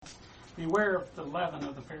Beware of the leaven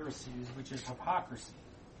of the Pharisees, which is hypocrisy.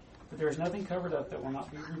 For there is nothing covered up that will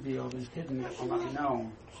not be revealed, and hidden that will not be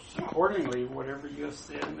known. Accordingly, whatever you have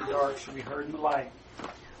said in the dark shall be heard in the light.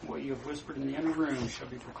 What you have whispered in the inner room shall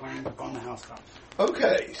be proclaimed upon the housetops.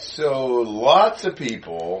 Okay, so lots of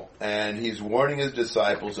people, and he's warning his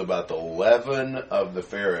disciples about the leaven of the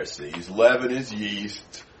Pharisees. Leaven is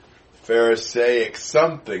yeast. Pharisaic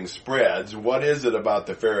something spreads. What is it about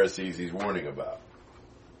the Pharisees he's warning about?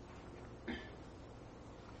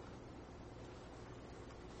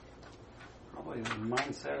 Probably the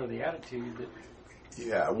mindset or the attitude that...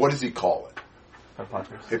 Yeah, what does he call it?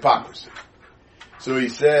 Hypocrisy. Hypocrisy. So he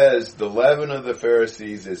says the leaven of the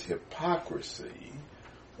Pharisees is hypocrisy.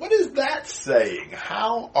 What is that saying?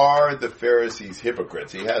 How are the Pharisees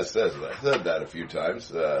hypocrites? He has said that a few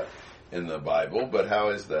times in the Bible, but how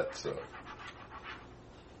is that so?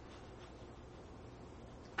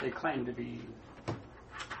 They claim to be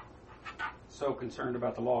so concerned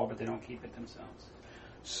about the law, but they don't keep it themselves.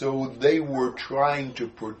 So they were trying to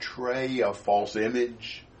portray a false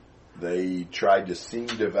image. They tried to seem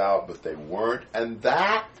devout, but they weren't. And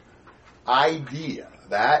that idea,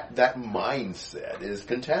 that mindset is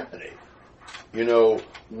contaminating. You know,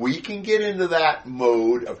 we can get into that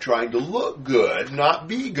mode of trying to look good, not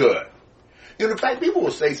be good. You know, in fact, people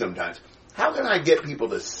will say sometimes, how can I get people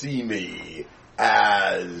to see me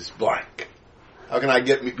as blank? How can I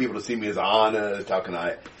get people to see me as honest? How can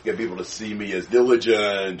I get people to see me as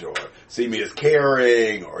diligent or see me as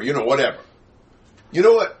caring or, you know, whatever? You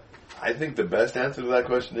know what? I think the best answer to that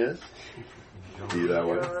question is be that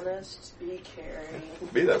way. Be honest, be caring.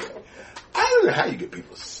 Be that way. I don't know how you get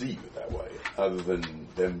people to see you that way other than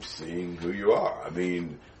them seeing who you are. I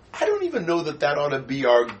mean, I don't even know that ought to be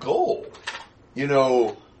our goal. You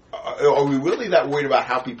know, are we really that worried about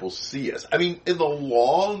how people see us? I mean, in the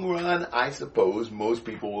long run, I suppose most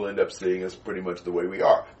people will end up seeing us pretty much the way we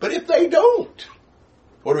are. But if they don't,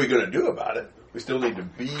 what are we going to do about it? We still need to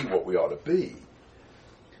be what we ought to be.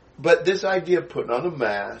 But this idea of putting on a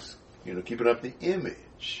mask, you know, keeping up the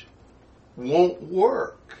image, won't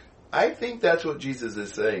work. I think that's what Jesus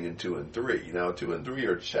is saying in 2 and 3. Now, 2 and 3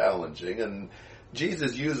 are challenging, and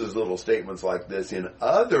Jesus uses little statements like this in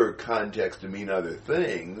other contexts to mean other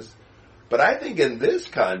things. But I think in this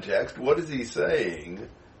context, what is he saying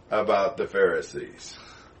about the Pharisees?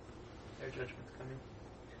 Their judgment's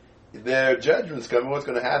coming. Their judgment's coming. What's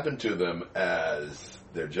going to happen to them as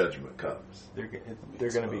their judgment comes? They're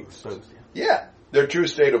going to be exposed. Yeah, their true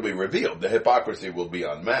state will be revealed. The hypocrisy will be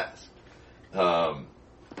unmasked.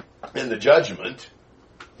 In the judgment,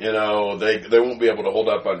 you know, they won't be able to hold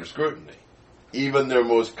up under scrutiny. Even their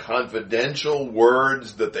most confidential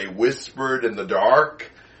words that they whispered in the dark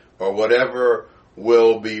or whatever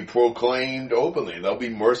will be proclaimed openly. They'll be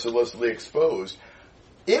mercilessly exposed.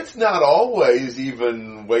 It's not always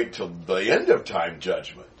even wait till the end of time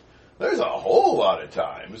judgment. There's a whole lot of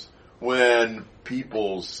times when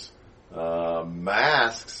people's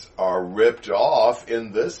masks are ripped off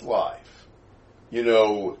in this life. You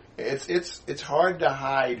know, it's hard to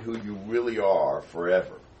hide who you really are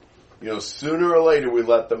forever. You know, sooner or later we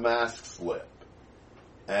let the mask slip.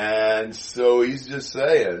 And so he's just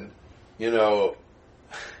saying, you know,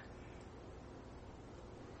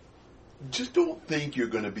 just don't think you're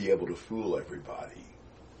going to be able to fool everybody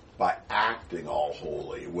by acting all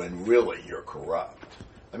holy when really you're corrupt.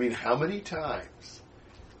 I mean, how many times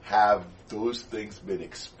have those things been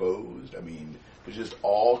exposed? I mean, there's just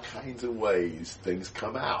all kinds of ways things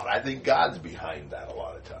come out. I think God's behind that a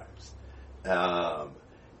lot of times.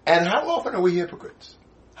 And how often are we hypocrites?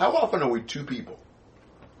 How often are we two people?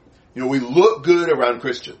 You know, we look good around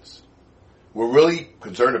Christians. We're really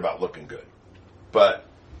concerned about looking good. But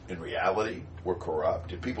in reality, we're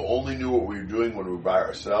corrupt. If people only knew what we were doing when we were by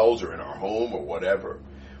ourselves or in our home or whatever,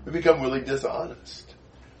 we become really dishonest.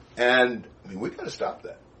 And, I mean, we've got to stop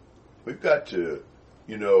that. We've got to,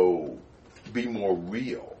 you know, be more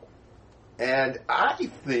real. And I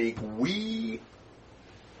think we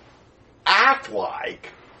act like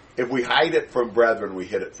if we hide it from brethren, we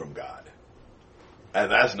hid it from God.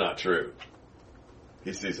 And that's not true.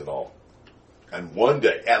 He sees it all. And one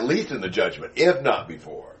day, at least in the judgment, if not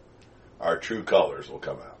before, our true colors will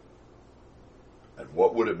come out. And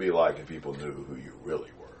what would it be like if people knew who you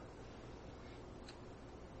really were?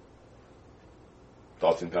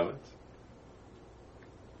 Thoughts and comments?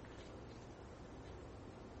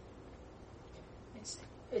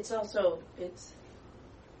 It's also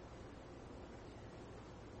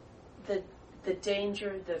the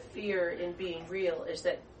danger, the fear in being real is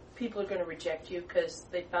that people are going to reject you because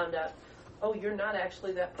they found out, oh, you're not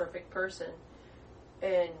actually that perfect person.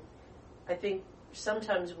 And I think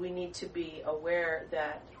sometimes we need to be aware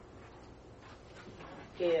that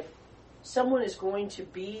if someone is going to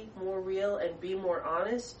be more real and be more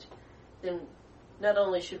honest, then not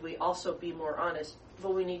only should we also be more honest,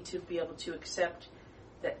 but we need to be able to accept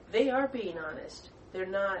that they are being honest. They're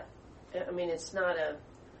not, it's not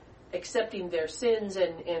accepting their sins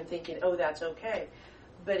and thinking, oh, that's okay,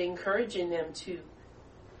 but encouraging them to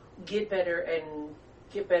get better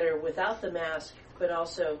without the mask, but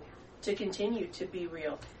also to continue to be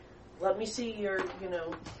real. Let me see your,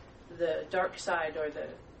 the dark side or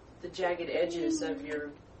the jagged edges of your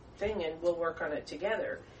thing, and we'll work on it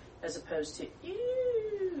together, as opposed to,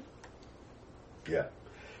 ew. Yeah.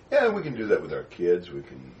 Yeah, and we can do that with our kids. We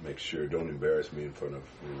can make sure, don't embarrass me in front of,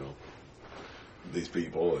 these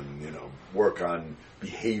people, and, work on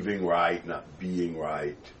behaving right, not being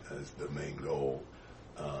right as the main goal.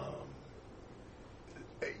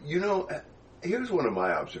 Here's one of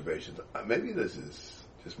my observations. Maybe this is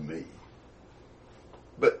just me,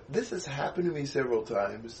 but this has happened to me several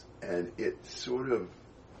times, and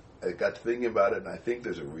I got to thinking about it, and I think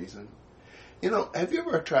there's a reason. Have you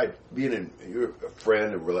ever tried you're a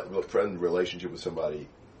friend relationship with somebody,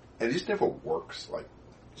 and it just never works? Like,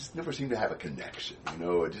 just never seem to have a connection.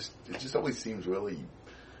 It just always seems really,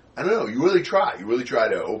 I don't know. You really try. You really try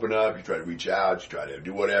to open up. You try to reach out. You try to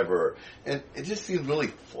do whatever, and it just seems really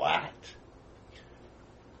flat.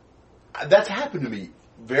 That's happened to me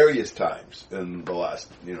various times in the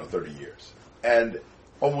last 30 years, and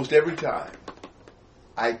almost every time,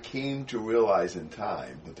 I came to realize in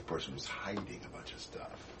time that the person was hiding a bunch of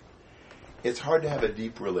stuff. It's hard to have a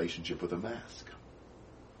deep relationship with a mask.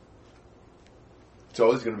 It's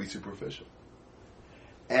always going to be superficial.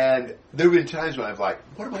 And there have been times when I've what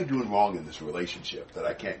am I doing wrong in this relationship that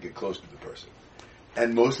I can't get close to the person?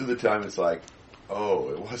 And most of the time it's it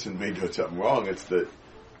wasn't me doing something wrong. It's that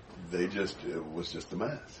it was just the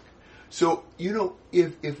mask. So,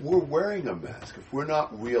 if we're wearing a mask, if we're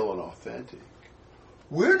not real and authentic,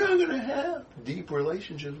 we're not going to have deep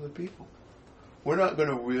relationships with people. We're not going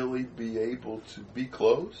to really be able to be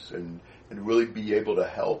close and really be able to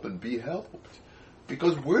help and be helped,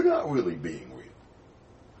 because we're not really being real.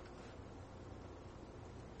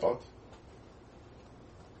 Thoughts?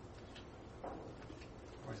 I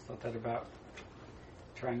always thought that about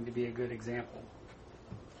trying to be a good example.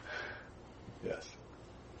 Yes.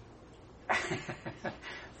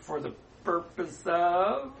 For the purpose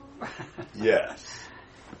of... Yes.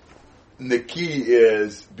 And the key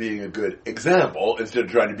is being a good example instead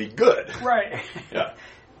of trying to be good. Right. Yeah.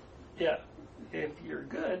 Yeah. If you're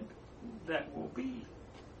good, that will be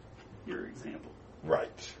your example.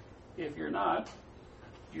 Right. If you're not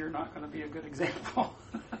going to be a good example.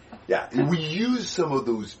 Yeah, we use some of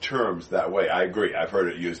those terms that way. I agree. I've heard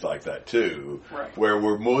it used like that too. Right. Where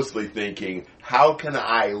we're mostly thinking, how can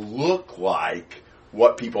I look like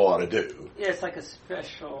what people ought to do? Yeah, it's like a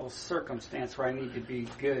special circumstance where I need to be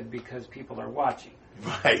good because people are watching.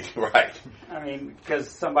 Right. Because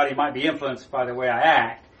somebody might be influenced by the way I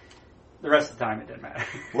act. The rest of the time it doesn't matter.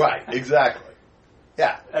 Right, exactly.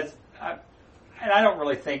 Yeah. And I don't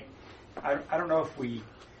really think, I don't know if we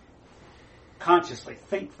consciously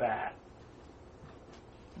think that,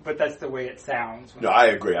 but that's the way it sounds. No, I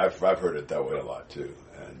agree. I've heard it that way a lot too,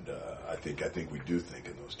 and I think we do think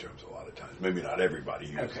in those terms a lot of times. Maybe not everybody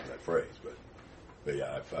uses that phrase, but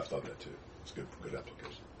yeah, I've thought that too. It's good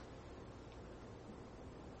application.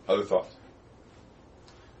 Other thoughts?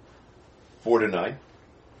 4-9.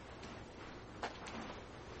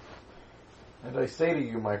 And I say to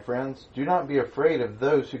you, my friends, do not be afraid of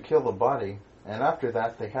those who kill the body, and after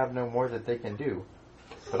that they have no more that they can do.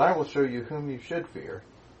 But I will show you whom you should fear.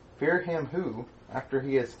 Fear him who, after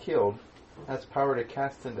he has killed, has power to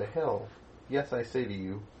cast into hell. Yes, I say to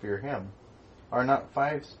you, fear him. Are not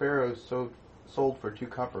 5 sparrows sold for 2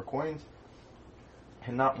 copper coins?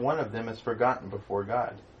 And not one of them is forgotten before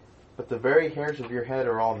God. But the very hairs of your head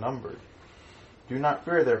are all numbered. Do not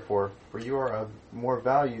fear, therefore, for you are of more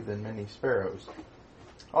value than many sparrows.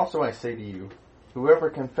 Also I say to you, whoever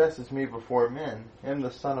confesses me before men, him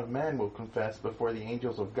the Son of Man will confess before the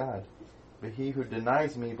angels of God. But he who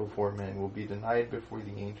denies me before men will be denied before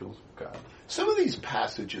the angels of God. Some of these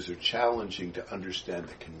passages are challenging to understand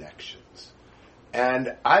the connections.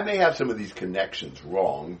 And I may have some of these connections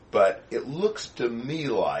wrong, but it looks to me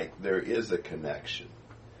like there is a connection.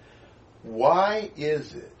 Why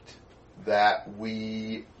is it that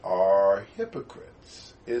we are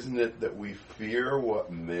hypocrites? Isn't it that we fear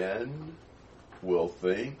what men will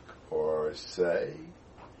think or say?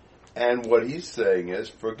 And what he's saying is,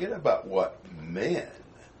 forget about what men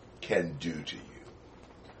can do to you.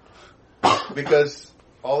 Because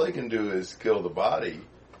all they can do is kill the body,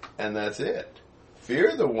 and that's it.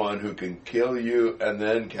 Fear the one who can kill you and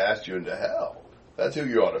then cast you into hell. That's who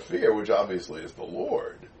you ought to fear, which obviously is the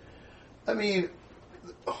Lord. I mean,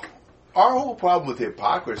 our whole problem with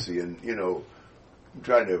hypocrisy and,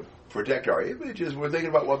 trying to protect our image is we're thinking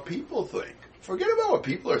about what people think. Forget about what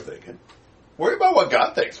people are thinking. Worry about what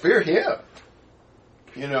God thinks. Fear Him.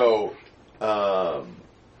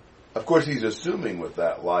 Of course, He's assuming with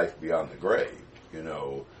that life beyond the grave.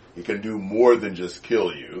 He can do more than just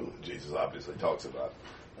kill you. Jesus obviously talks about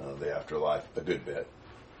the afterlife a good bit.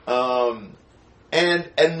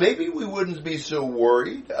 And maybe we wouldn't be so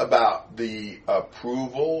worried about the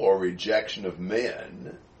approval or rejection of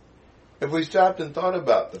men if we stopped and thought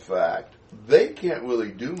about the fact they can't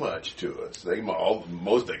really do much to us.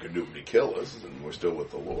 Most they can do would be kill us, and we're still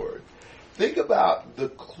with the Lord. Think about the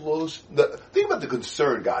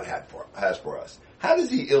concern God has for us. How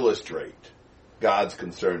does He illustrate God's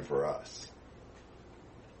concern for us?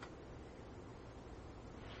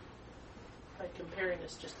 By comparing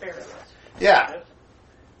us to sparrows. Yeah.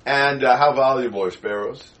 And how valuable are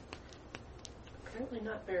sparrows? Apparently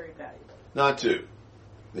not very valuable. Not 2.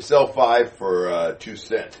 They sell 5 for 2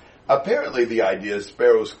 cents. Apparently the idea is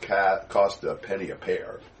sparrows cost a penny a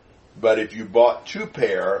pair. But if you bought 2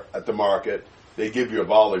 pair at the market, they give you a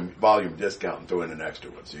volume discount and throw in an extra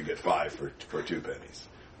one. So you get 5 for 2 pennies.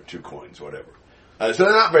 Or 2 coins, whatever. So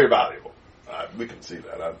they're not very valuable. We can see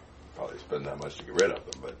that. I'd probably spend that much to get rid of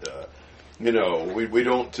them. But, we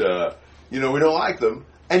don't, we don't like them.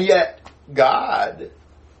 And yet, God,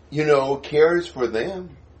 cares for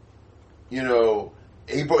them. He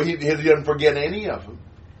doesn't forget any of them.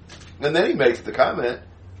 And then He makes the comment,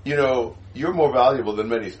 you're more valuable than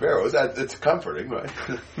many sparrows. It's comforting, right?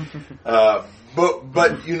 But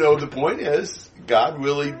the point is, God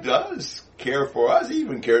really does care for us. He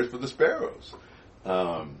even cares for the sparrows.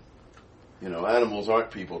 Animals aren't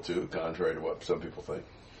people too, contrary to what some people think.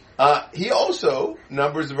 He also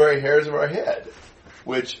numbers the very hairs of our head,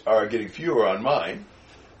 which are getting fewer on mine.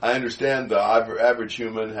 I understand the average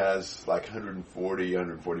human has like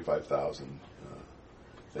 145,000.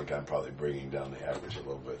 I think I'm probably bringing down the average a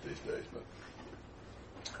little bit these days.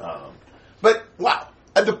 But wow.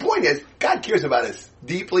 And the point is, God cares about us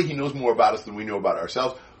deeply. He knows more about us than we know about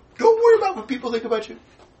ourselves. Don't worry about what people think about you.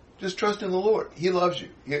 Just trust in the Lord. He loves you.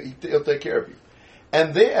 He'll take care of you.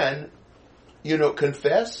 And then,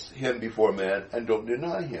 confess Him before men and don't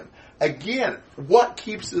deny Him. Again, what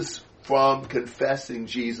keeps us from confessing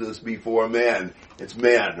Jesus before men? It's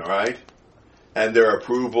men, right? And their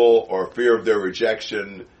approval or fear of their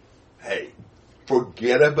rejection. Hey,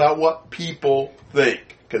 forget about what people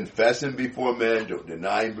think. Confess Him before men. Don't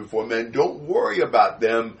deny Him before men. Don't worry about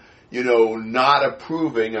them, not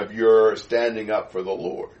approving of your standing up for the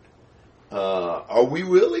Lord. Are we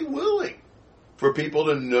really willing for people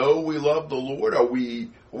to know we love the Lord? Are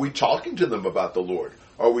we talking to them about the Lord?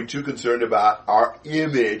 Are we too concerned about our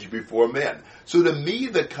image before men? So to me,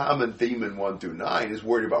 the common theme in 1 through 9 is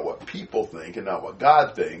worried about what people think and not what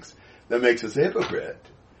God thinks. That makes us a hypocrite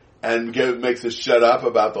and makes us shut up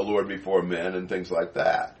about the Lord before men and things like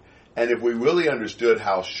that. And if we really understood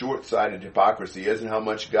how short-sighted hypocrisy is and how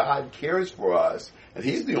much God cares for us, and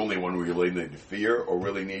He's the only one we really need to fear or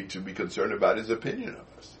really need to be concerned about His opinion of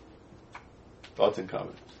us. Thoughts and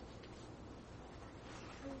comments?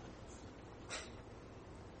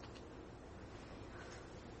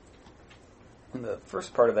 And the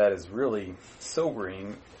first part of that is really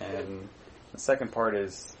sobering, and the second part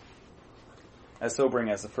is as sobering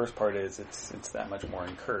as the first part is. It's that much more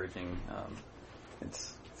encouraging.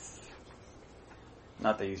 It's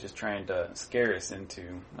not that He's just trying to scare us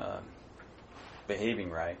into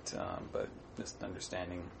behaving right, but just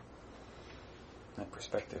understanding that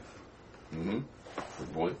perspective. Mm-hmm.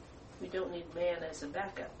 Good point. We don't need man as a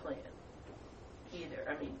backup plan either.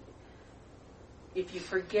 I mean, if you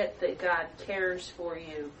forget that God cares for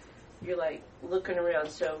you, you're like looking around,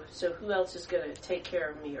 so who else is going to take care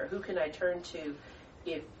of me, or who can I turn to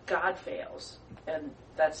if God fails? And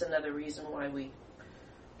that's another reason why we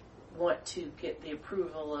want to get the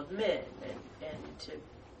approval of men and to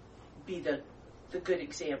be the good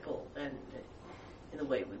example and in the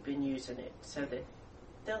way we've been using it, so that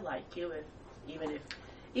they'll like you even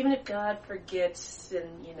if God forgets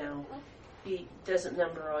and He doesn't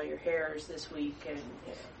number all your hairs this week and.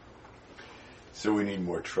 So we need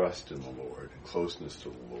more trust in the Lord and closeness to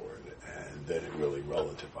the Lord, and then it really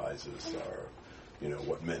relativizes our,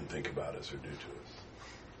 what men think about us or do to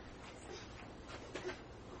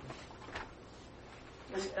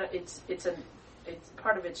us. And it's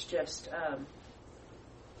part of it's just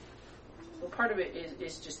Well, part of it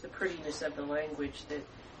is just the prettiness of the language, that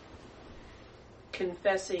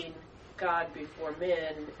confessing God before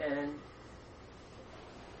men, and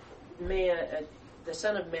man, the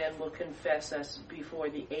Son of Man will confess us before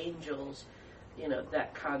the angels. You know,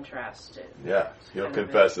 that contrast. Yeah, he'll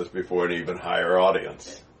confess us before an even higher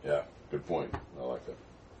audience. Yeah, good point. I like that.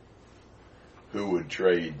 Who would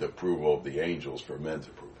trade the approval of the angels for men's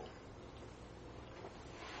approval?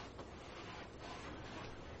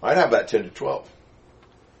 All right, how about 10 to 12?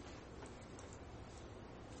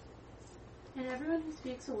 And everyone who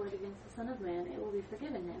speaks a word against the Son of Man, it will be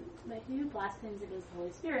forgiven him. But he who blasphemes against the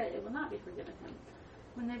Holy Spirit, it will not be forgiven him.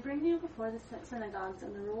 When they bring you before the synagogues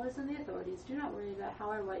and the rulers and the authorities, do not worry about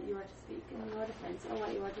how or what you are to speak in your defense or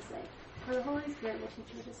what you are to say. For the Holy Spirit will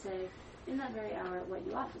teach you to say, in that very hour, what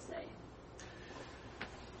you ought to say.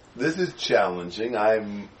 This is challenging.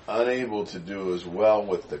 I'm unable to do as well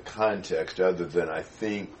with the context, other than I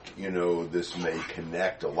think, this may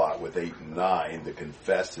connect a lot with 8 and 9, the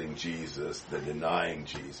confessing Jesus, the denying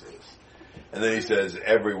Jesus. And then he says,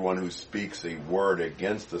 everyone who speaks a word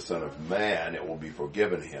against the Son of Man, it will be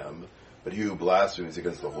forgiven him. But he who blasphemes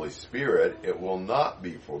against the Holy Spirit, it will not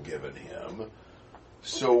be forgiven him.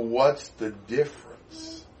 So what's the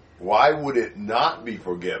difference? Why would it not be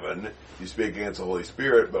forgiven if you speak against the Holy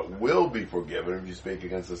Spirit, but will be forgiven if you speak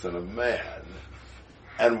against the Son of Man?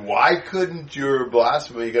 And why couldn't your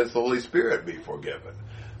blasphemy against the Holy Spirit be forgiven?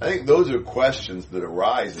 I think those are questions that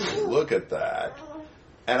arise as you look at that.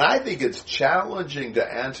 And I think it's challenging to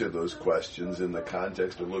answer those questions in the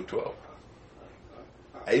context of Luke 12.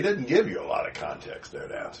 He doesn't give you a lot of context there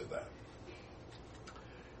to answer that.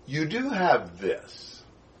 You do have this.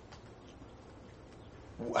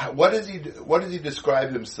 What does he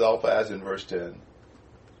describe himself as in verse 10?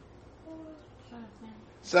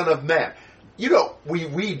 Son of Man. We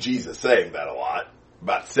read Jesus saying that a lot,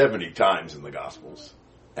 about 70 times in the Gospels,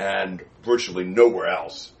 and virtually nowhere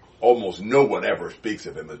else. Almost no one ever speaks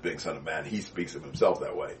of him as being Son of Man. He speaks of himself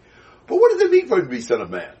that way. But what does it mean for him to be Son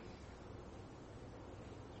of Man?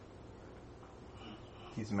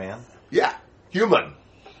 He's man. Yeah, human.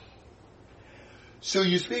 So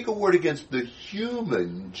you speak a word against the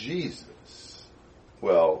human Jesus.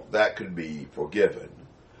 Well, that could be forgiven.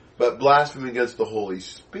 But blasphemy against the Holy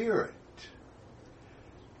Spirit.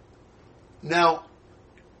 Now,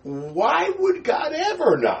 why would God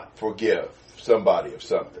ever not forgive somebody of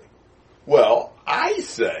something? Well, I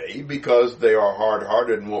say because they are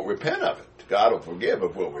hard-hearted and won't repent of it. God will forgive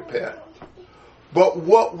if we'll repent. But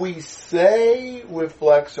what we say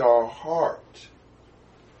reflects our heart.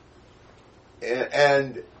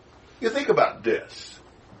 And you think about this.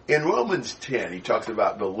 In Romans 10, he talks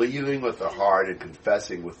about believing with the heart and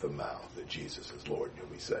confessing with the mouth that Jesus is Lord and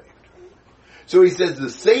you'll be saved. So he says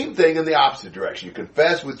the same thing in the opposite direction. You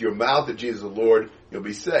confess with your mouth that Jesus is Lord, you'll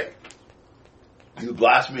be saved. You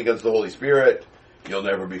blaspheme against the Holy Spirit, you'll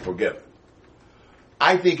never be forgiven.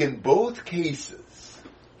 I think in both cases,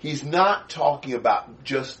 he's not talking about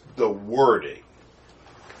just the wording.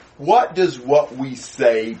 What does what we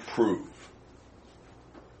say prove?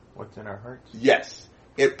 What's in our hearts? Yes,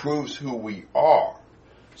 it proves who we are.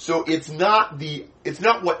 So it's not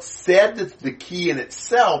what's said that's the key in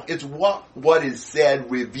itself, it's what is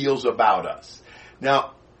said reveals about us.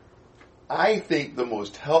 Now, I think the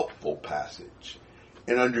most helpful passage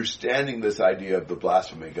in understanding this idea of the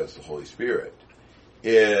blasphemy against the Holy Spirit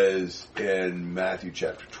is in Matthew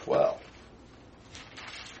chapter 12.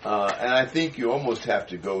 And I think you almost have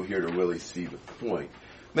to go here to really see the point.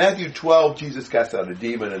 Matthew 12, Jesus casts out a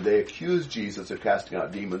demon, and they accuse Jesus of casting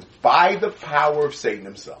out demons by the power of Satan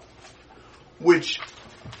himself.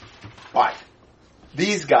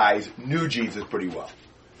 These guys knew Jesus pretty well.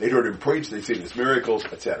 They'd heard him preach, they'd seen his miracles,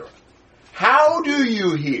 etc. How do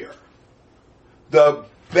you hear the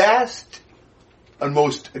best and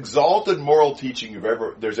most exalted moral teaching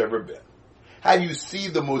there's ever been? How do you see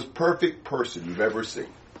the most perfect person you've ever seen?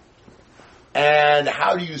 And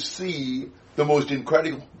how do you see the most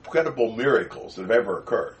incredible miracles that have ever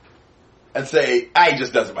occurred? And say, he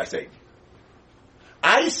just does it by Satan.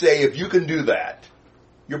 I say if you can do that,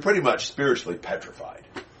 you're pretty much spiritually petrified.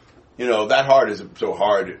 That heart is so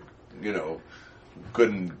hard,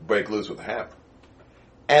 couldn't break loose with a hammer.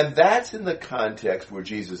 And that's in the context where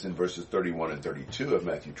Jesus in verses 31 and 32 of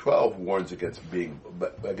Matthew 12 warns against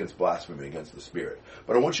blasphemy against the Spirit.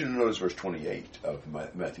 But I want you to notice verse 28 of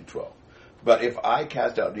Matthew 12. But if I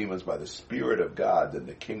cast out demons by the Spirit of God, then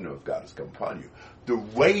the kingdom of God has come upon you. The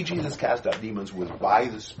way Jesus cast out demons was by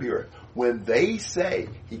the Spirit. When they say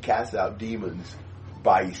he cast out demons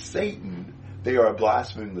by Satan, they are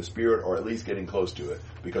blaspheming the Spirit, or at least getting close to it,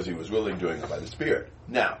 because he was really doing it by the Spirit.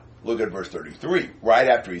 Now, Look at verse 33. Right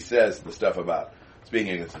after he says the stuff about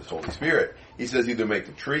speaking against his Holy Spirit, he says either make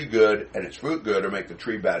the tree good and its fruit good, or make the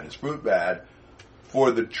tree bad and its fruit bad.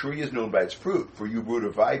 For the tree is known by its fruit. For you brood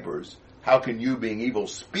of vipers, how can you, being evil,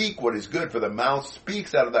 speak what is good? For the mouth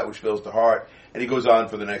speaks out of that which fills the heart. And he goes on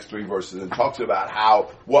for the next 3 verses and talks about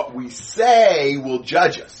how what we say will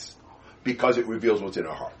judge us because it reveals what's in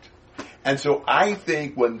our heart. And so I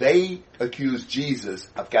think when they accused Jesus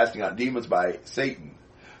of casting out demons by Satan,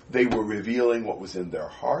 they were revealing what was in their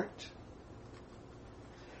heart.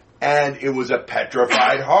 And it was a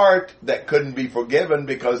petrified heart that couldn't be forgiven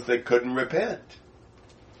because they couldn't repent.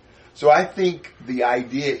 So I think the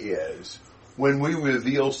idea is, when we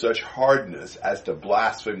reveal such hardness as to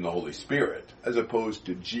blaspheme the Holy Spirit, as opposed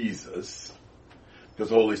to Jesus, because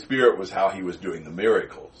the Holy Spirit was how he was doing the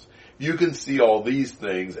miracles, you can see all these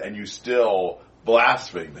things and you still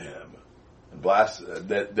blaspheme him, and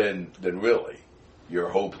then really you're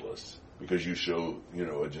hopeless, because you show,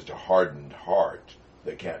 just a hardened heart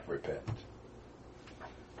that can't repent.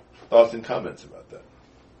 Thoughts and comments about that?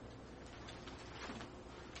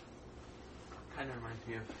 Kind of reminds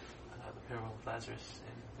me of the parable of Lazarus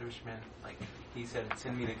and the rich man. Like he said,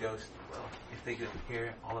 "Send me the ghost." Well, if they could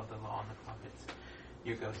hear all of the law and the prophets,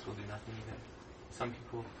 your ghost will do nothing either. Some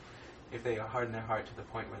people, if they harden their heart to the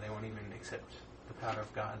point where they won't even accept the power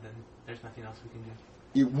of God, then there's nothing else we can do.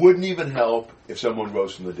 It wouldn't even help if someone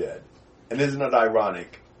rose from the dead. And isn't it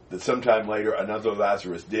ironic that sometime later another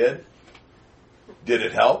Lazarus did? Did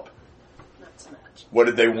it help? Not so much. What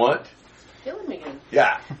did they want? Kill him again.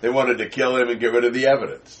 Yeah, they wanted to kill him and get rid of the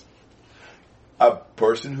evidence. A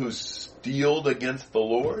person who's steeled against the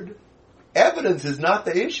Lord, evidence is not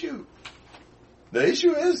the issue. The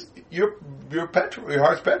issue is your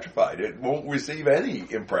heart's petrified. It won't receive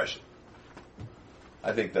any impression.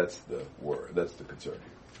 I think that's the word. That's the concern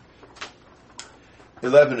here.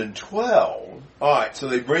 11 and 12. All right, so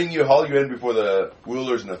they haul you in before the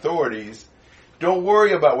rulers and authorities. Don't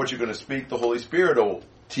worry about what you're going to speak. The Holy Spirit will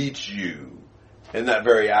teach you in that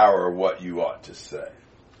very hour what you ought to say.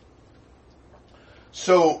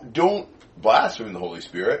 So don't blaspheme the Holy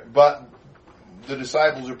Spirit, but the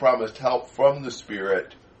disciples are promised help from the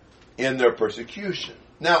Spirit in their persecution.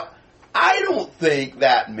 Now, I don't think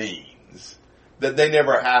that means that they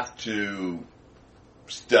never have to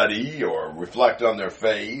study or reflect on their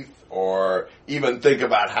faith or even think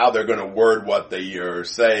about how they're going to word what they are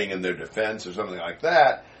saying in their defense or something like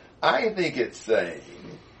that. I think it's saying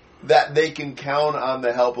that they can count on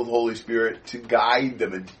the help of the Holy Spirit to guide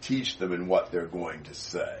them and to teach them in what they're going to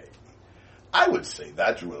say. I would say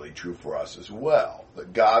that's really true for us as well,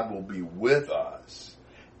 that God will be with us.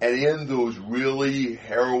 And in those really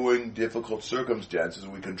harrowing, difficult circumstances,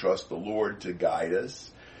 we can trust the Lord to guide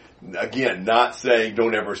us. Again, not saying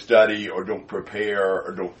don't ever study or don't prepare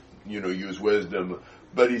or don't, use wisdom,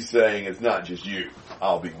 but he's saying it's not just you.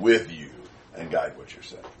 I'll be with you and guide what you're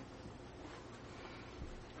saying.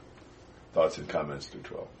 Thoughts and comments through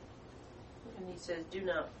 12. And he says, do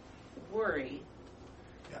not worry,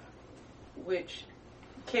 Yeah. which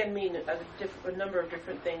can mean a number of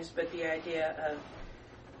different things, but the idea of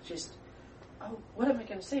just, what am I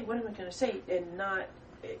going to say? What am I going to say? And not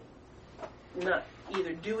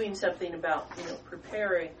either doing something about,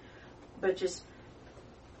 preparing, but just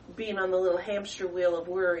being on the little hamster wheel of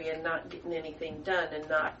worry and not getting anything done and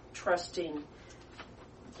not trusting,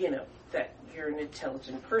 that you're an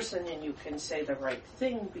intelligent person and you can say the right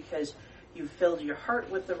thing because you filled your heart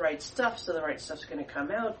with the right stuff, so the right stuff's going to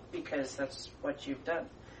come out because that's what you've done.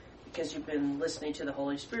 Because you've been listening to the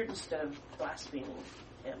Holy Spirit instead of blaspheming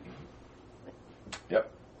Him.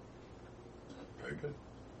 Yep. Very good.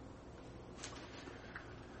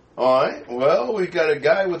 All right. Well, we've got a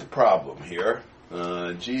guy with a problem here.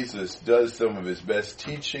 Jesus does some of his best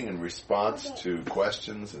teaching in response to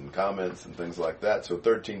questions and comments and things like that. So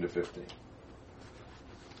 13 to 15.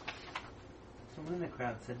 Someone in the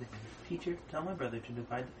crowd said to him, "Teacher, tell my brother to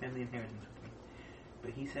divide the family inheritance with me."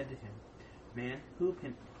 But he said to him, "Man, who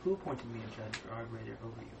appointed me a judge or arbitrator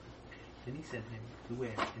over you?" Then he said to him,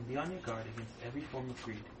 "Beware, and be on your guard against every form of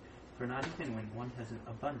greed, for not even when one has an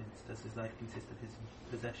abundance does his life consist of his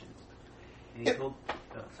possessions." And he told...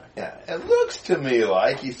 Yeah, it looks to me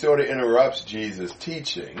like he sort of interrupts Jesus'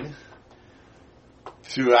 teaching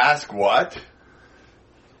to ask what?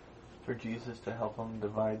 For Jesus to help him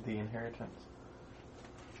divide the inheritance.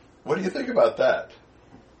 What do you think about that?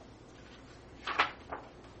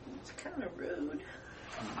 It's kind of rude.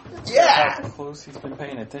 Yeah! How close he's been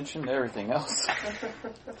paying attention to everything else.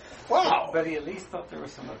 Wow! But he at least thought there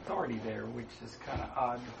was some authority there, which is kind of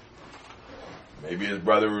odd. Maybe his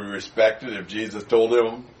brother would respect it if Jesus told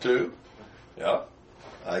him to. Yeah.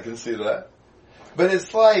 I can see that. But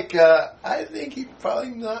it's like, I think he's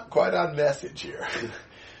probably not quite on message here.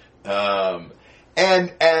 And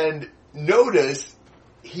notice,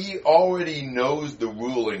 he already knows the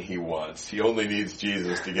ruling he wants. He only needs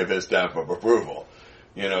Jesus to give his stamp of approval.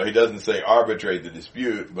 He doesn't say arbitrate the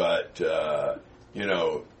dispute, but,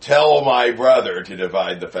 tell my brother to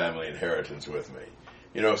divide the family inheritance with me.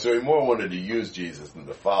 So he more wanted to use Jesus than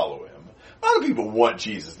to follow him. A lot of people want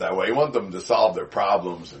Jesus that way. They want them to solve their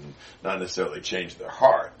problems and not necessarily change their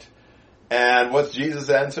heart. And what's Jesus'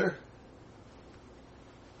 answer?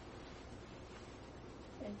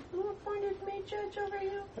 And who appointed me judge over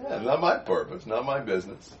you? Yeah, not my purpose, not my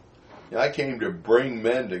business. I came to bring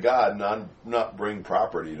men to God, not bring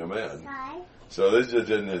property to men. So this just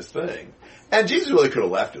isn't his thing. And Jesus really could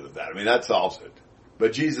have left it at that. I mean, that solves it.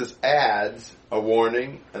 But Jesus adds a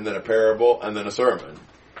warning, and then a parable, and then a sermon.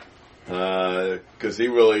 Because he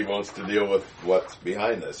really wants to deal with what's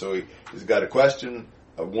behind this. So he's got a question,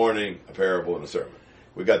 a warning, a parable, and a sermon.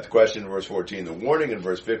 We got the question in verse 14, the warning in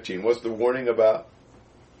verse 15. What's the warning about?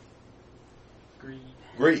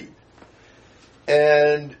 Greed.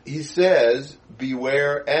 And he says,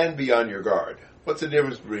 beware and be on your guard. What's the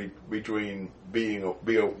difference between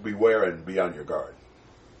beware and be on your guard?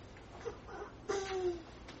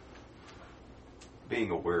 Being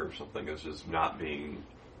aware of something is just not being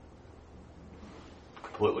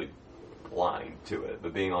completely blind to it,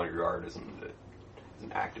 but being on your guard is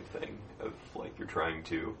an active thing of like you're trying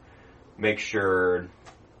to make sure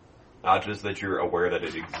not just that you're aware that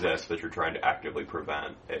it exists, that you're trying to actively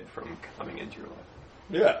prevent it from coming into your life.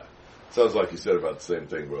 Yeah. Sounds like you said about the same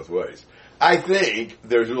thing both ways. I think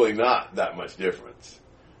there's really not that much difference.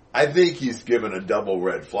 I think he's given a double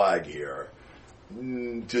red flag here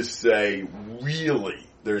to say, really,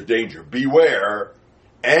 there's danger. Beware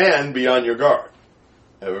and be on your guard.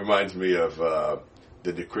 It reminds me of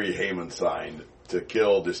the decree Haman signed to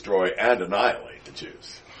kill, destroy, and annihilate the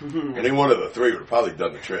Jews. Any one of the three would have probably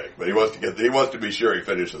done the trick, but he wants to be sure he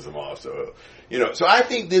finishes them off. So, so I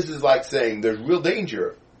think this is like saying there's real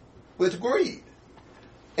danger with greed.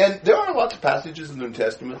 And there are lots of passages in the New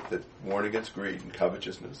Testament that warn against greed and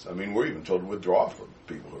covetousness. I mean, we're even told to withdraw from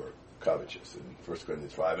people who are covetous in 1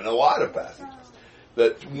 Corinthians 5, and a lot of passages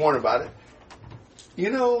that warn about it.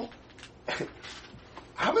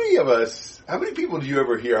 How many people do you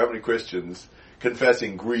ever hear, how many Christians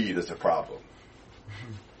confessing greed as a problem?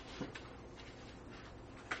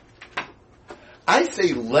 I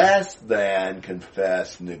say less than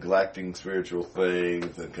confess neglecting spiritual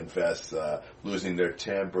things, than confess losing their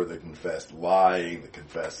temper, that confess lying, that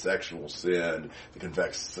confess sexual sin, that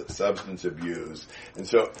confess substance abuse. And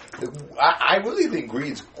so I really think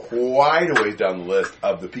greed's quite a ways down the list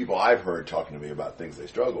of the people I've heard talking to me about things they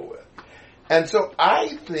struggle with. And so I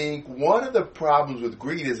think one of the problems with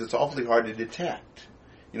greed is it's awfully hard to detect.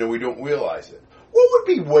 We don't realize it. What would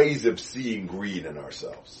be ways of seeing greed in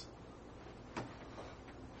ourselves?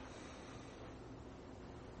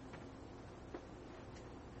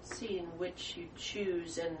 In which you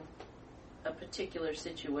choose in a particular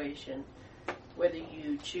situation, whether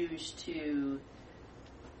you choose to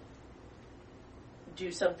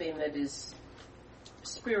do something that is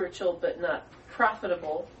spiritual but not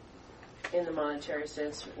profitable in the monetary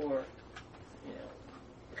sense, or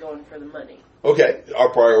going for the money. Okay, our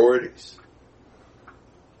priorities.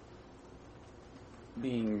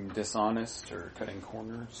 Being dishonest or cutting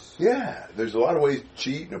corners. Yeah, there's a lot of ways to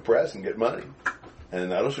cheat and oppress and get money.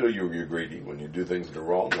 And that'll show you're greedy when you do things that are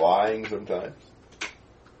wrong. Lying sometimes.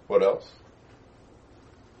 What else?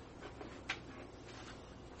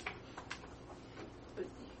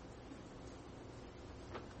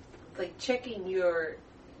 Like checking your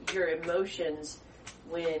emotions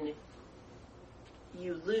when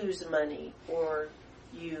you lose money, or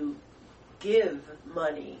you give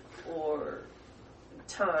money, or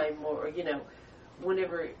time, or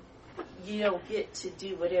whenever you don't get to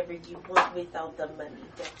do whatever you want without the money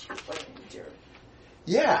that you earned.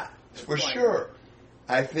 Yeah, for sure.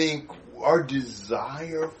 I think our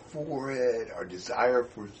desire for it, our desire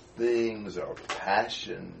for things, our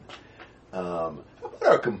passion, how about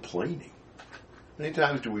our complaining? How many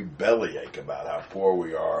times do we bellyache about how poor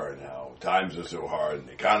we are and how times are so hard and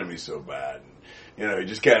the economy's so bad and, you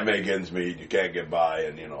just can't make ends meet, you can't get by,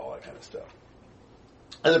 and, all that kind of stuff.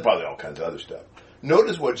 And then probably all kinds of other stuff.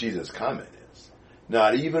 Notice what Jesus' comment is.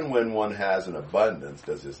 Not even when one has an abundance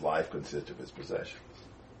does his life consist of his possessions.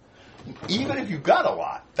 Even if you've got a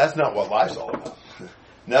lot, that's not what life's all about.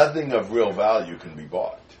 Nothing of real value can be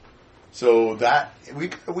bought. So that we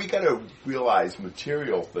got to realize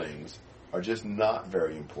material things are just not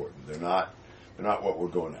very important. They're not what we're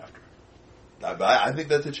going after. I think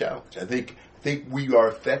that's a challenge. I think we are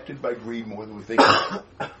affected by greed more than we think.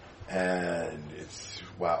 And it's,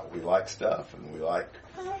 wow, we like stuff, and we like,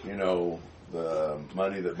 the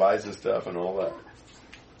money that buys us stuff and all that.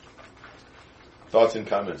 Thoughts and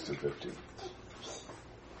comments to 15.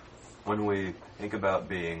 When we think about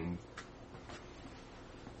being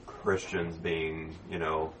Christians, being,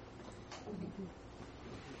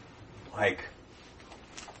 like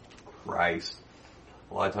Christ,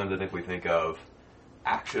 a lot of times I think we think of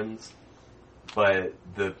actions, but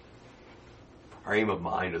the frame of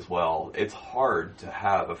mind as well. It's hard to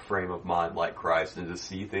have a frame of mind like Christ and to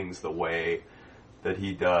see things the way that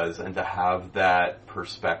he does and to have that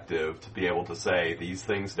perspective to be able to say these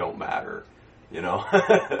things don't matter.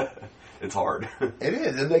 It's hard. It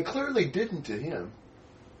is, and they clearly didn't to him.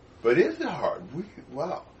 But is it hard?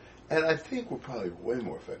 Wow. And I think we're probably way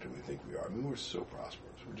more effective than we think we are. I mean, we're so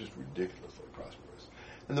prosperous. We're just ridiculously prosperous.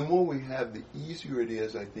 And the more we have, the easier it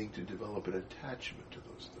is, I think, to develop an attachment to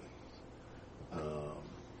those things.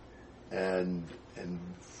 And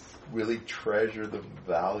really treasure them,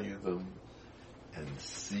 value them, and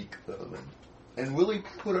seek them, and really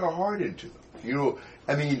put our heart into them.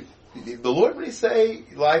 The Lord may say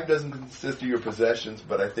life doesn't consist of your possessions,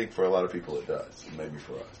 but I think for a lot of people it does, and maybe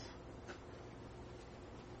for us.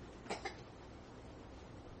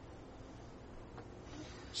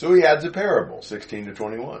 So he adds a parable, 16 to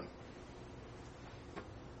 21.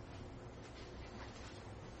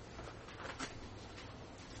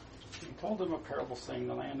 He told them a parable, saying,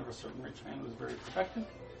 the land of a certain rich man was very productive.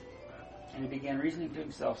 And he began reasoning to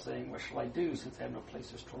himself, saying, what shall I do, since I have no place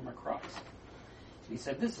to store my crops? And he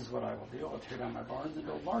said, this is what I will do. I'll tear down my barns and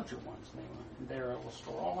build larger ones, and there I will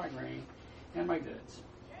store all my grain and my goods.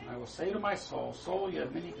 And I will say to my soul, soul, you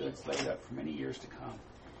have many goods laid up for many years to come.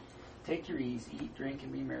 Take your ease, eat, drink,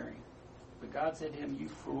 and be merry. But God said to him, you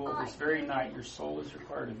fool, this very night your soul is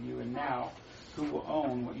required of you, and now who will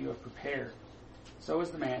own what you have prepared? So is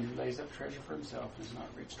the man who lays up treasure for himself and is not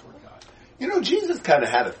rich toward God. Jesus kind of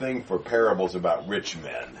had a thing for parables about rich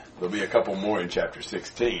men. There'll be a couple more in chapter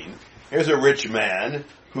 16. Here's a rich man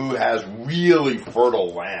who has really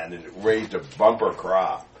fertile land and raised a bumper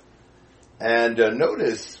crop. And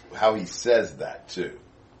notice how he says that, too.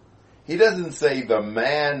 He doesn't say the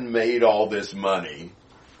man made all this money.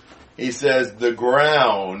 He says the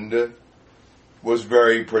ground was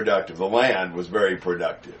very productive. The land was very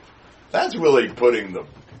productive. That's really putting the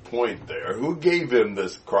point there. Who gave him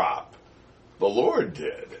this crop? The Lord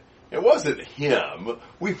did. It wasn't him.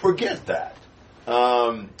 We forget that.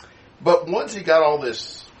 But once he got all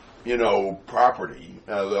this, property,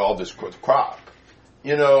 all this crop,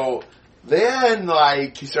 then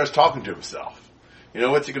he starts talking to himself.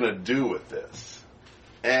 What's he going to do with this?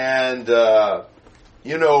 And,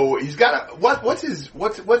 he's got what's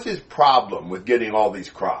his problem with getting all these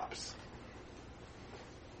crops?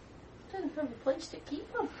 Doesn't have a place to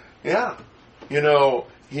keep them. Yeah.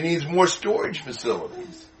 He needs more storage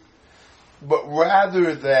facilities. But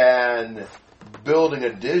rather than building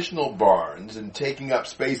additional barns and taking up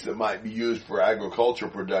space that might be used for agricultural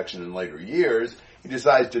production in later years, he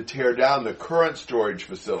decides to tear down the current storage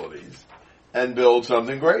facilities and build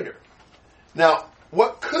something greater. Now,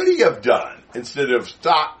 what could he have done instead of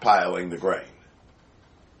stockpiling the grain?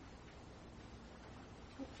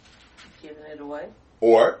 Given it away.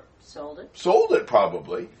 Or sold it. Sold it,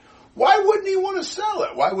 probably. Why wouldn't he want to sell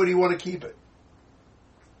it? Why would he want to keep it?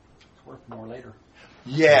 It's worth more later.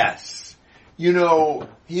 Yes.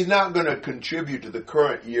 He's not going to contribute to the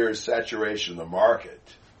current year's saturation of the market.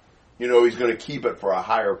 He's going to keep it for a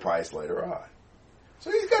higher price later on. So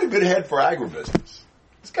he's got a good head for agribusiness.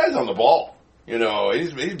 This guy's on the ball.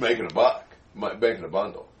 He's making a buck, making a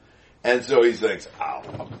bundle. And so he thinks,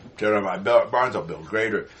 I'll tear down my barns, I'll build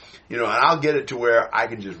greater. And I'll get it to where I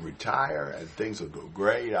can just retire and things will go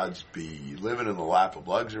great. I'll just be living in the lap of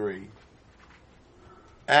luxury.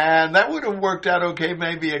 And that would have worked out okay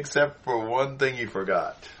maybe except for one thing he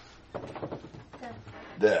forgot.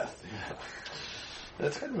 Death. Yeah.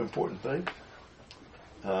 That's kind of an important thing.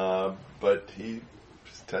 But he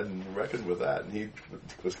just hadn't reckoned with that, and he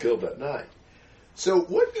was killed that night. So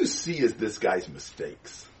what do you see as this guy's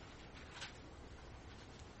mistakes?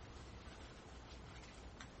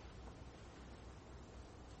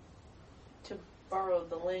 To borrow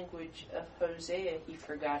the language of Hosea, he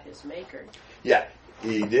forgot his maker. Yeah,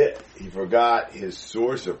 he did. He forgot his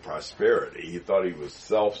source of prosperity. He thought he was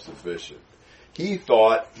self-sufficient. He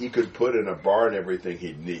thought he could put in a barn everything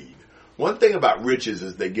he'd need. One thing about riches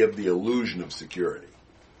is they give the illusion of security.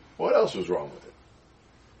 What else was wrong with it?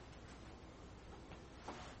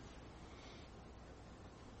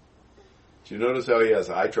 Did you notice how he has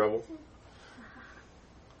eye trouble?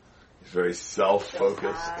 very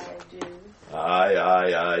self-focused. I do.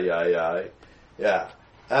 I. Yeah.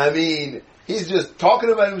 I mean, he's just talking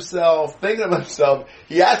about himself, thinking about himself.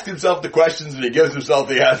 He asks himself the questions and he gives himself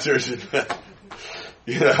the answers.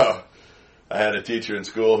 You know, I had a teacher in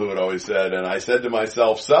school who had always said, and I said to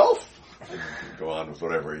myself, self? Go on with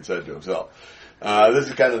whatever he said to himself. This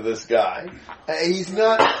is kind of this guy. He's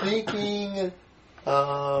not thinking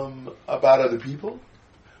about other people.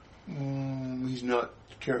 He's not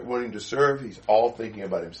wanting to serve. He's all thinking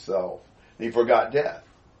about himself. And he forgot death.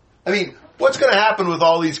 I mean, what's going to happen with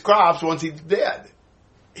all these crops once he's dead?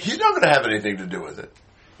 He's not going to have anything to do with it.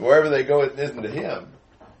 Wherever they go, it isn't to him.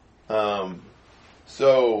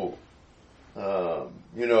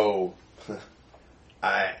 You know,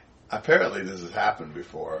 apparently this has happened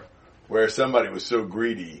before, where somebody was so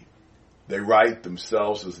greedy, they write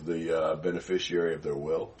themselves as the beneficiary of their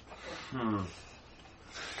will. How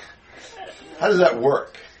does that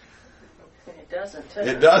work? It doesn't.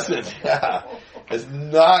 It doesn't, yeah. It's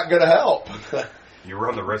not going to help. You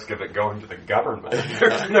run the risk of it going to the government.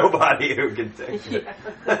 There's nobody who can take it.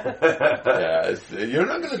 Yeah, you're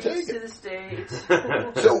not going to take To it. the States.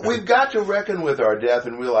 So we've got to reckon with our death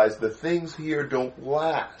and realize the things here don't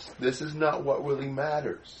last. This is not what really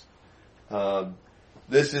matters.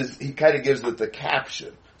 He kind of gives it the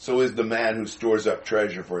caption. So is the man who stores up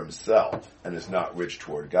treasure for himself and is not rich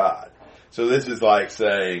toward God. So this is like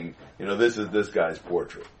saying, you know, this is this guy's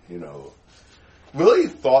portrait, you know. Really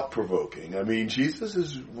thought-provoking. I mean, Jesus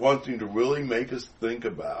is wanting to really make us think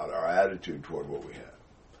about our attitude toward what we have.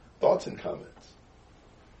 Thoughts and comments?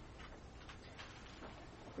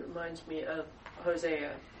 Reminds me of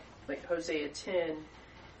Hosea, like Hosea 10.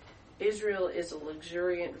 Israel is a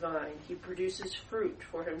luxuriant vine. He produces fruit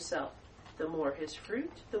for himself. The more his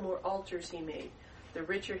fruit, the more altars he made. The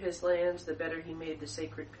richer his lands, the better he made the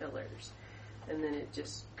sacred pillars. And then it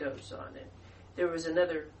just goes on. And there was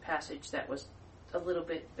another passage that was a little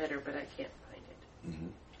bit better, but I can't find it. Mm-hmm.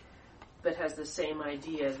 But has the same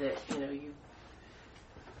idea that, you know,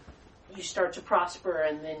 you start to prosper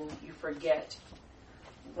and then you forget.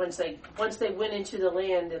 Once they went into the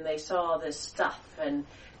land and they saw this stuff, and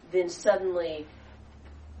then suddenly,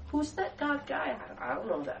 who's that God guy? I don't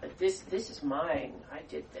know that. This is mine. I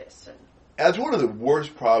did this. And That's one of the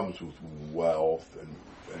worst problems with wealth and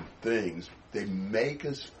things. They make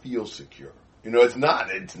us feel secure. You know, it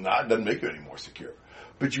doesn't make you any more secure.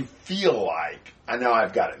 But you feel like, I know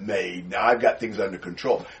I've got it made, now I've got things under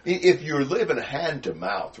control. I mean, if you're living hand to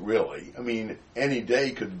mouth, really, I mean, any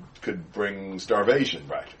day could bring starvation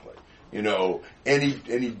practically. You know, any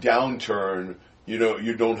downturn, you know,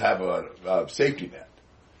 you don't have a safety net.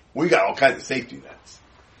 We got all kinds of safety nets.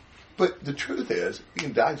 But the truth is, you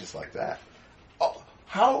can die just like that.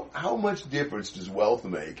 How much difference does wealth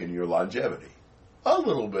make in your longevity? A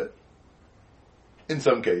little bit. In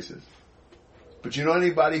some cases. But you know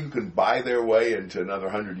anybody who can buy their way into another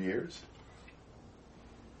 100 years?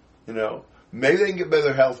 You know, maybe they can get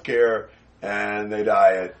better health care and they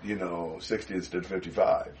die at, 60 instead of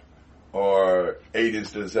 55. Or 8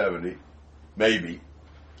 instead of 70. Maybe.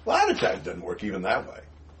 A lot of times it doesn't work even that way.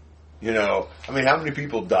 You know, I mean, how many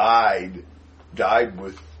people died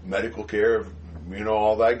with medical care,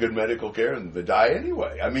 all that good medical care, and they die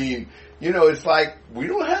anyway? I mean, it's like we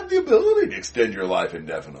don't have the ability to extend your life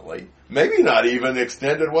indefinitely. Maybe not even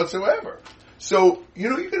extended whatsoever. So,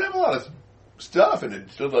 you can have a lot of stuff and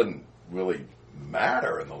it still doesn't really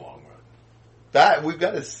matter in the long run. We've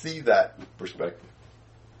got to see that perspective.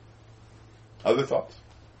 Other thoughts?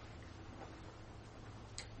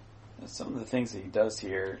 Some of the things that he does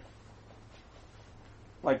here,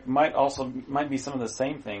 might be some of the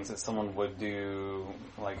same things that someone would do,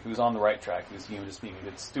 like who's on the right track, who's just being a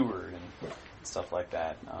good steward and stuff like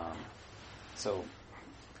that. So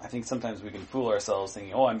I think sometimes we can fool ourselves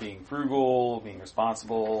thinking, I'm being frugal, being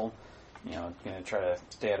responsible, going to try to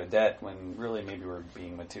stay out of debt, when really maybe we're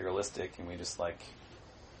being materialistic and we just like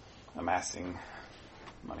amassing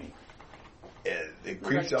money. It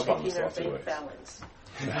creeps up on us lots of ways. Balance.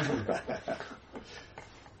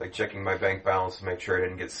 Like checking my bank balance to make sure I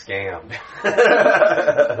didn't get scammed.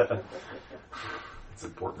 It's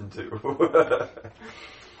important too.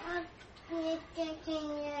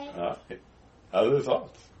 Other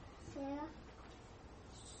thoughts?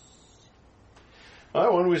 All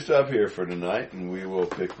right, why don't we stop here for tonight, and we will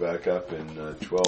pick back up in 12.